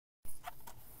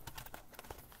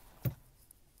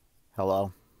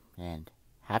hello, and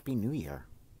Happy New Year.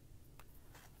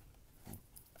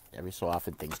 Every so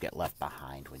often things get left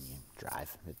behind when you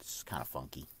drive. It's kind of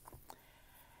funky.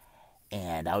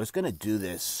 And I was going to do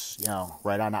this,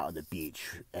 right on out on the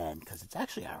beach. And because it's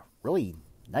actually a really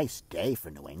nice day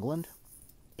for New England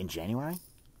in January.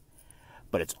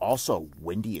 But it's also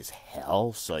windy as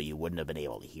hell, so you wouldn't have been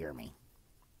able to hear me.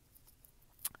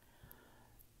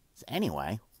 So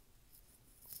anyway,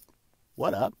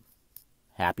 what up?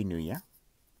 Happy New Year.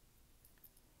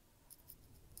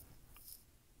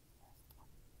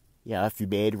 Yeah, if you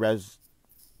made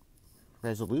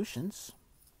resolutions,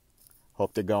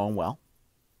 hope they're going well.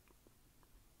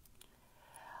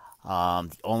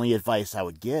 The only advice I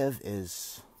would give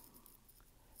is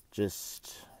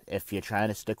just, if you're trying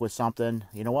to stick with something,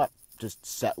 you know what? Just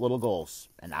set little goals,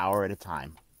 an hour at a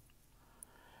time.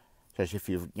 Especially if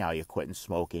you're quitting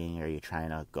smoking or you're trying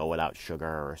to go without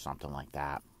sugar or something like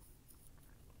that.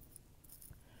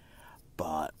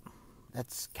 But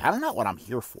that's kind of not what I'm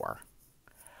here for.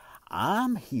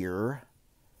 I'm here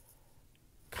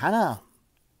kind of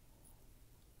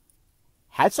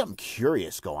had something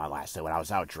curious go on last night when I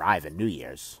was out driving New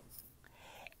Year's.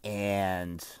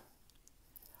 And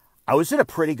I was in a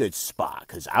pretty good spot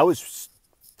because I was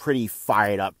pretty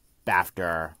fired up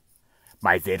after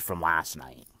my vid from last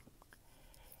night.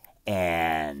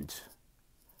 And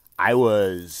I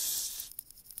was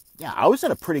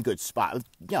in a pretty good spot.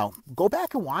 Go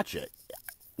back and watch it.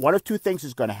 One of two things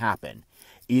is going to happen.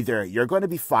 Either you're going to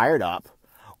be fired up,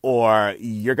 or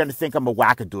you're going to think I'm a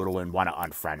wackadoodle and want to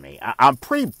unfriend me. I'm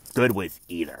pretty good with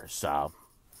either, so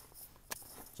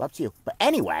it's up to you. But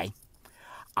anyway,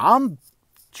 I'm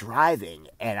driving,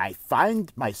 and I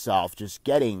find myself just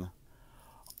getting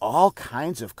all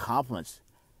kinds of compliments.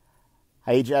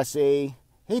 Hey, Jesse.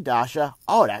 Hey, Dasha.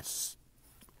 Oh, it's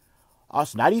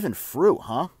not even fruit,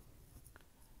 huh?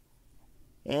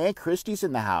 And Christy's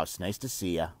in the house. Nice to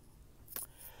see ya.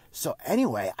 So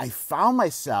anyway, I found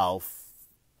myself,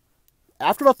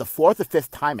 after about the fourth or fifth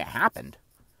time it happened,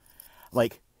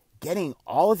 getting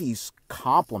all of these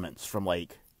compliments from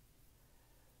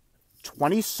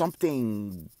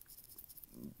 20-something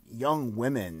young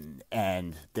women,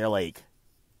 and they're like,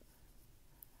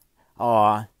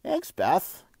 "Aw, thanks,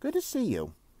 Beth. Good to see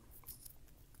you."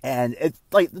 And it's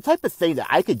the type of thing that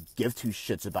I could give two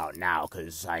shits about now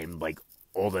because I'm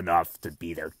old enough to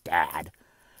be their dad.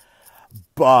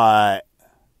 But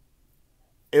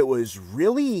it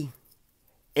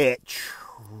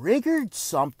triggered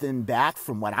something back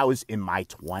from when I was in my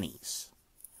 20s.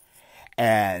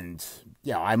 And,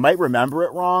 I might remember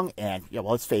it wrong. And,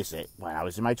 let's face it, when I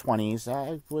was in my 20s,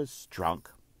 I was drunk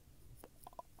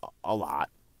a lot.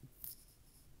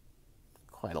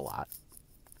 Quite a lot.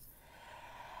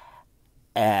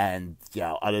 And,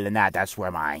 other than that, that's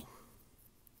where my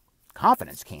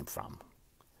confidence came from.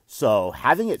 So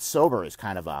having it sober is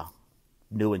kind of a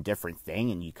new and different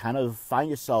thing, and you kind of find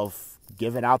yourself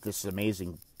giving out this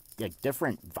amazing,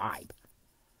 different vibe,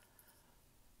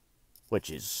 which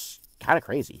is kind of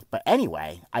crazy. But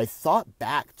anyway, I thought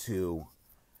back to,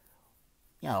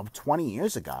 20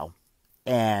 years ago,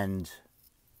 and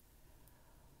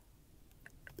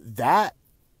that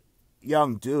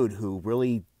young dude who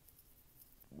really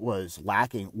was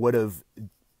lacking would have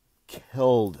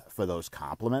killed for those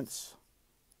compliments,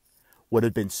 would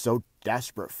have been so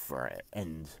desperate for it,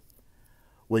 and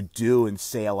would do and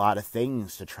say a lot of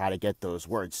things to try to get those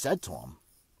words said to him.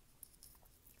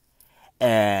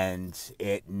 And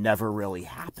it never really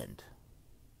happened.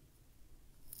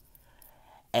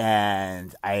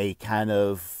 And I kind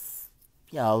of,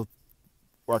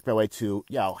 worked my way to,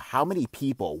 how many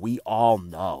people we all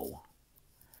know.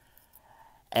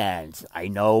 And I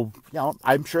know,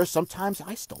 I'm sure sometimes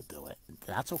I still do it.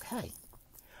 That's okay.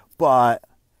 But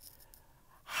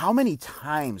how many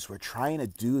times we're trying to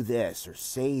do this or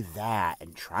say that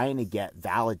and trying to get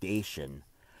validation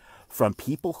from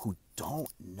people who don't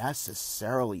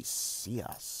necessarily see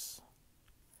us.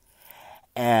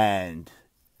 And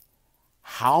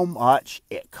how much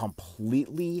it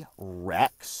completely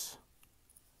wrecks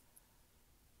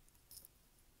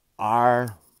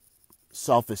our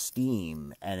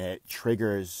self-esteem, and it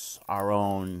triggers our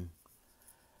own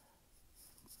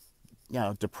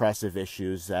depressive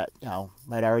issues that,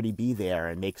 might already be there,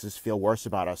 and makes us feel worse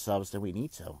about ourselves than we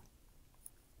need to.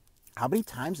 How many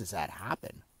times does that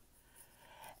happen?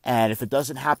 And if it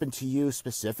doesn't happen to you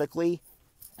specifically,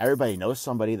 everybody knows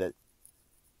somebody that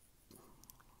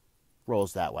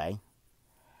rolls that way.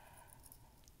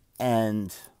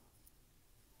 And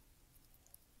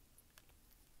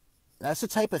that's the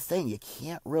type of thing you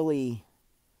can't really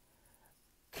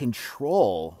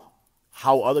control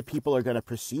how other people are going to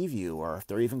perceive you or if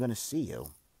they're even going to see you.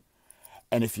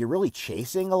 And if you're really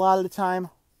chasing a lot of the time,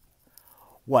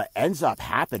 what ends up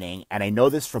happening, and I know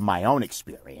this from my own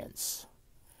experience,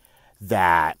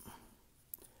 that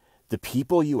the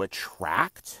people you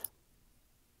attract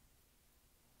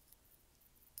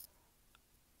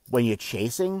when you're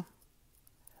chasing,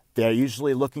 they're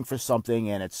usually looking for something,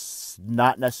 and it's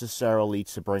not necessarily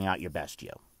to bring out your best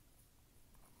you.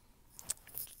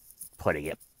 Putting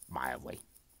it mildly.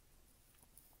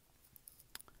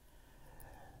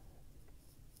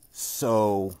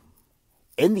 So,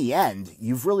 in the end,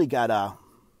 you've really got to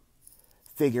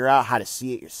figure out how to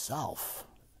see it yourself.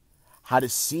 How to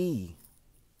see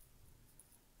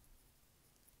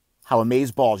how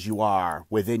amazeballs you are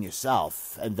within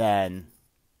yourself. And then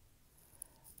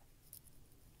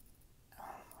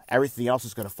everything else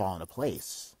is going to fall into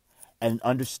place. And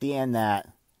understand that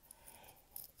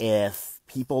if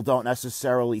people don't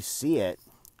necessarily see it,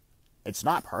 it's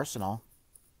not personal.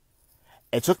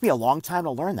 It took me a long time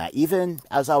to learn that. Even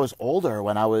as I was older,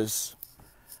 when I was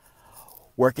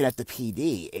working at the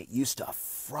PD, it used to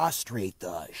frustrate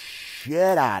the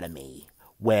shit out of me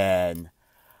when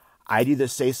I'd either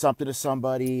say something to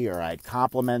somebody or I'd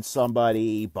compliment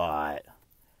somebody, but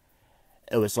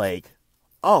it was like,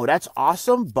 oh, that's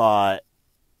awesome, but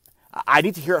I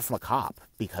need to hear it from a cop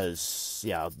because,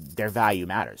 their value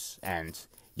matters. And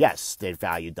yes, their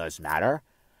value does matter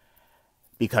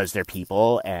because they're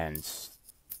people,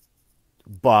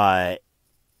 but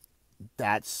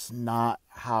that's not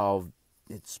how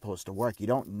it's supposed to work. You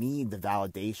don't need the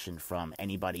validation from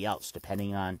anybody else,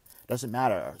 depending on, doesn't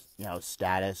matter,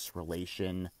 status,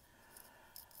 relation.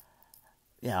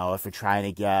 If you're trying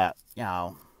to get,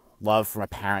 love from a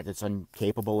parent that's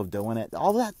incapable of doing it,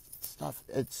 all that stuff,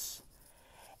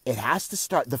 it has to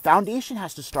start, the foundation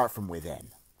has to start from within.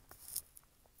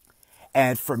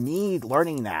 And for me,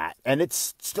 learning that, and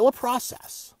it's still a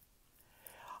process.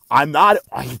 I'm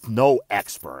no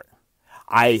expert.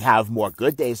 I have more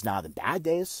good days now than bad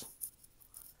days.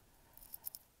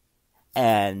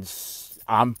 And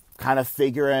I'm kind of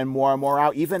figuring more and more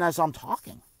out, even as I'm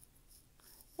talking.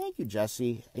 Thank you,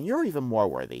 Jesse. And you're even more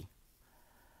worthy.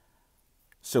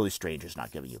 Silly strangers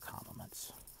not giving you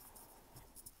compliments.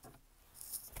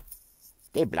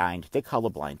 They're blind. They're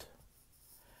colorblind.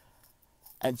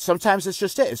 And sometimes it's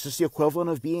just it. It's just the equivalent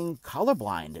of being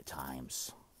colorblind at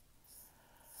times.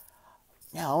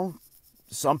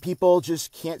 Some people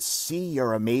just can't see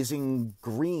your amazing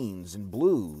greens and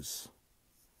blues.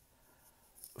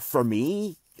 For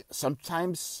me,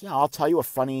 sometimes, I'll tell you a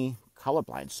funny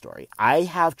colorblind story. I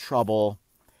have trouble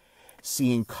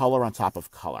seeing color on top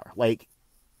of color. Like,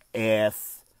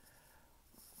 if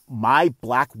my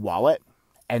black wallet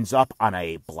ends up on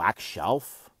a black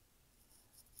shelf,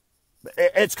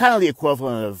 it's kind of the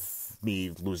equivalent of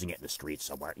me losing it in the street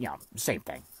somewhere. Same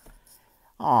thing.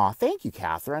 Aw, thank you,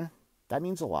 Catherine. That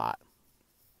means a lot.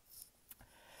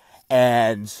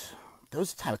 And there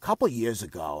was a time, a couple years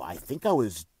ago, I think I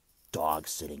was dog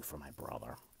sitting for my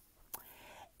brother.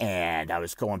 And I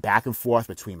was going back and forth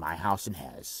between my house and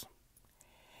his.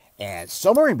 And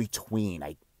somewhere in between,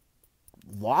 I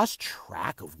lost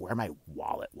track of where my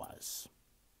wallet was.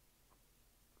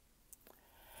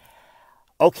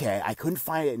 Okay, I couldn't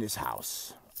find it in his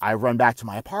house. I run back to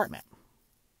my apartment.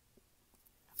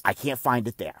 I can't find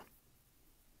it there.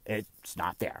 It's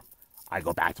not there. I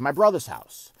go back to my brother's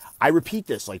house. I repeat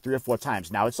this like 3 or 4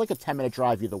 times. Now, it's like a 10-minute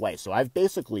drive either way, so I've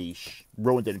basically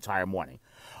ruined the entire morning.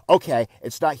 Okay,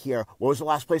 it's not here. Where was the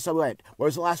last place I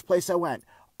went?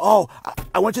 Oh,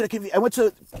 I went to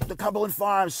the Cumberland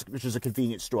Farms, which is a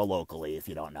convenience store locally, if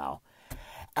you don't know. And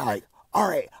I'm like, all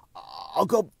right, I'll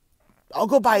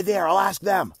go by there. I'll ask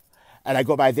them. And I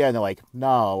go by there, and they're like,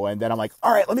 no. And then I'm like,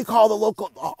 all right, let me call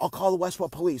I'll call the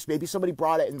Westport police. Maybe somebody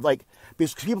brought it, and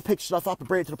because people pick stuff up and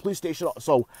bring it to the police station.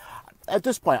 So at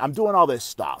this point, I'm doing all this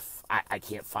stuff. I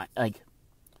can't find,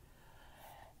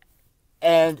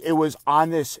 and it was on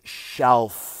this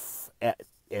shelf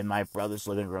in my brother's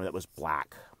living room that was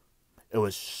black. It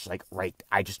was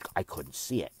I couldn't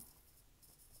see it.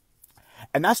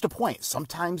 And that's the point.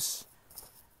 Sometimes,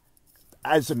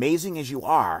 as amazing as you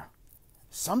are,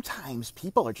 sometimes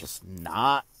people are just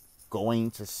not going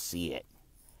to see it.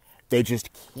 They just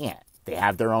can't. They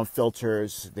have their own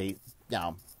filters. They're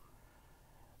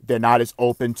not as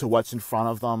open to what's in front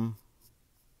of them.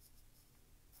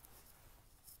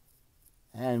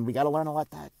 And we got to learn to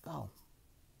let that go.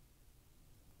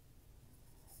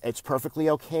 It's perfectly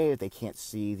okay if they can't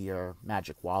see your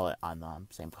magic wallet on the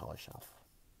same color shelf.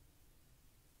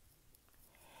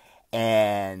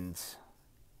 And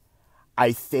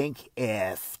I think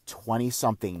if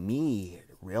 20-something me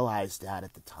realize that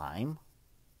at the time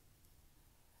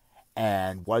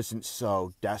and wasn't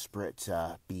so desperate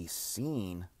to be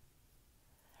seen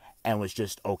and was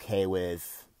just okay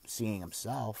with seeing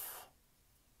himself,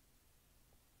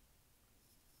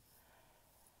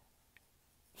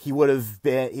 he would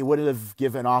have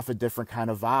given off a different kind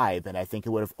of vibe, and I think it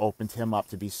would have opened him up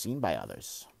to be seen by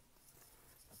others.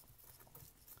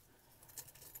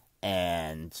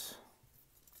 And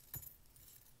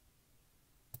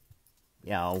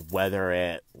whether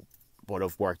it would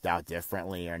have worked out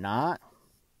differently or not,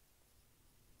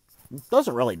 it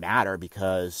doesn't really matter,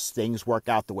 because things work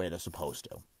out the way they're supposed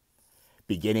to.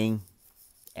 Beginning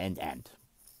and end.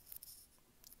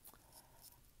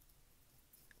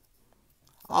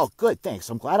 Oh, good, thanks.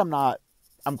 I'm glad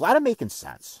I'm making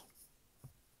sense.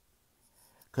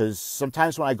 Because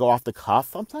sometimes when I go off the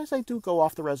cuff, sometimes I do go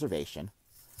off the reservation.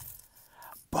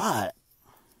 But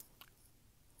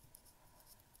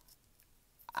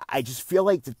I just feel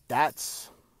like that's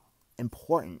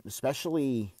important,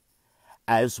 especially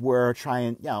as we're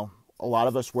trying, a lot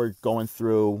of us were going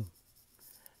through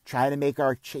trying to make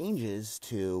our changes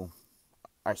to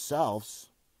ourselves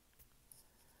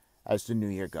as the new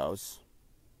year goes.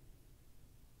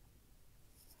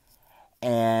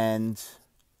 And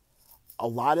a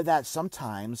lot of that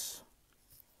sometimes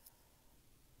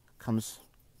comes...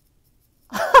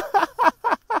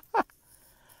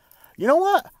 You know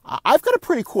what? I've got a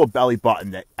pretty cool belly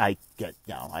button that I get,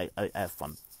 I have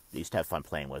fun. I used to have fun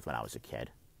playing with when I was a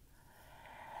kid.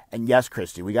 And yes,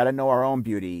 Christy, we got to know our own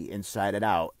beauty inside and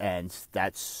out. And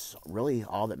that's really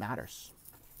all that matters.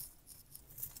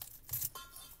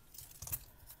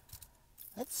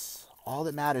 That's all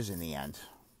that matters in the end.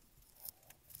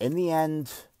 In the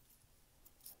end,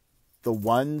 the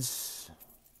ones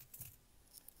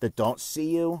that don't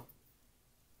see you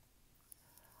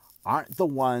aren't the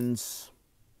ones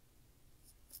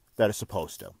that are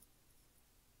supposed to.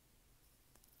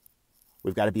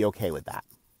 We've got to be okay with that.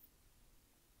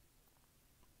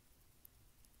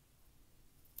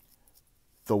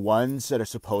 The ones that are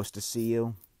supposed to see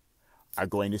you are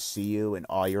going to see you in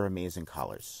all your amazing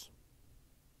colors.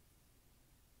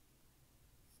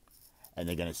 And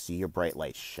they're going to see your bright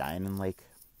light shining like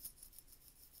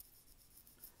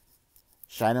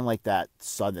that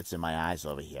sun that's in my eyes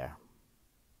over here.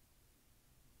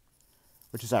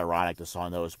 Which is ironic, the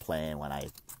song that was playing when I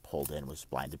pulled in was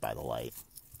Blinded by the Light.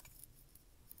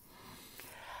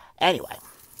 Anyway,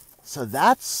 so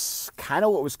that's kind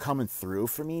of what was coming through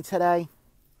for me today.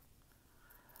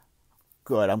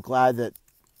 Good, I'm glad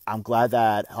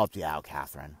that helped you out,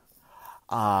 Catherine.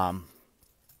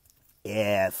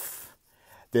 If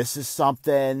this is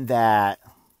something that,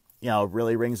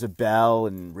 really rings a bell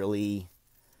and really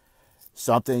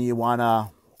something you want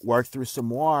to work through some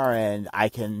more and I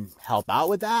can help out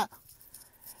with that,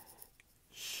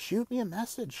 shoot me a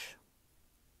message.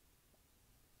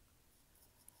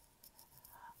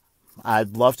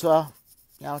 I'd love to,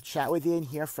 chat with you and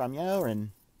hear from you, and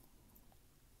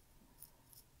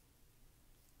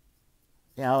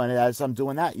and as I'm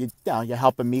doing that, you're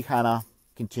helping me kind of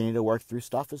continue to work through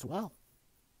stuff as well.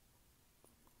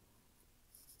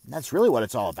 And that's really what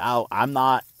it's all about. I'm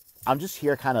just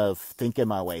here kind of thinking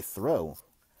my way through.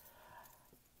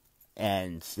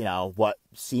 And, what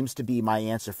seems to be my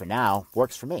answer for now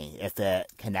works for me. If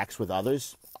it connects with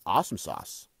others, awesome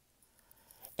sauce.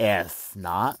 If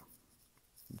not,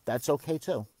 that's okay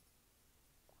too.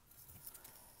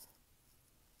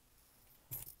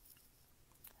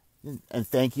 And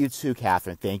thank you too,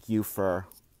 Catherine. Thank you for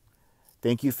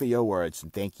your words,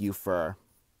 and thank you for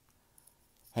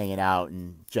hanging out,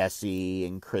 and Jesse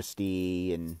and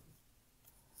Christy and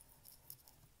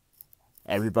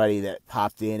everybody that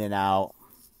popped in and out.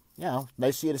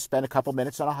 Nice of you to spend a couple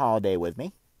minutes on a holiday with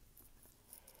me.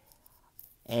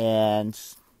 And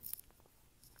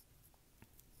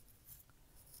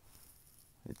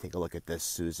take a look at this,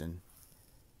 Susan.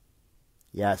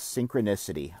 Yes,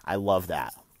 synchronicity. I love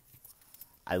that.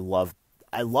 I love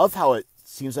how it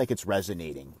seems like it's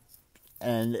resonating.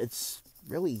 And it's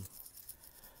really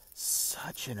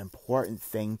such an important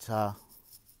thing to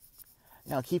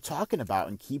keep talking about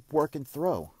and keep working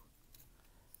through.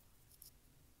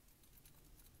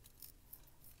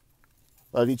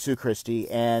 Love you too, Christy.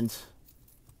 And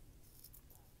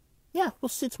yeah, we'll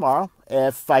see tomorrow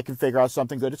if I can figure out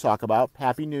something good to talk about.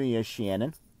 Happy New Year,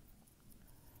 Shannon.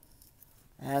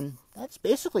 And that's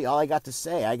basically all I got to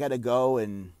say. I got to go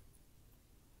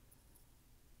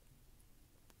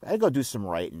do some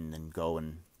writing and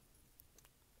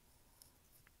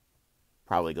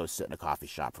probably go sit in a coffee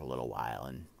shop for a little while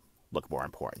and look more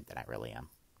important than I really am.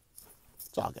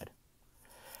 It's all good.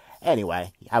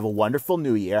 Anyway, have a wonderful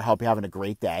new year. Hope you're having a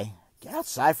great day. Get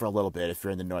outside for a little bit if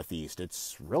you're in the Northeast.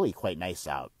 It's really quite nice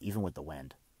out, even with the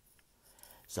wind.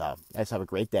 So, guys, have a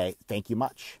great day. Thank you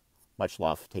much. Much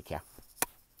love. Take care.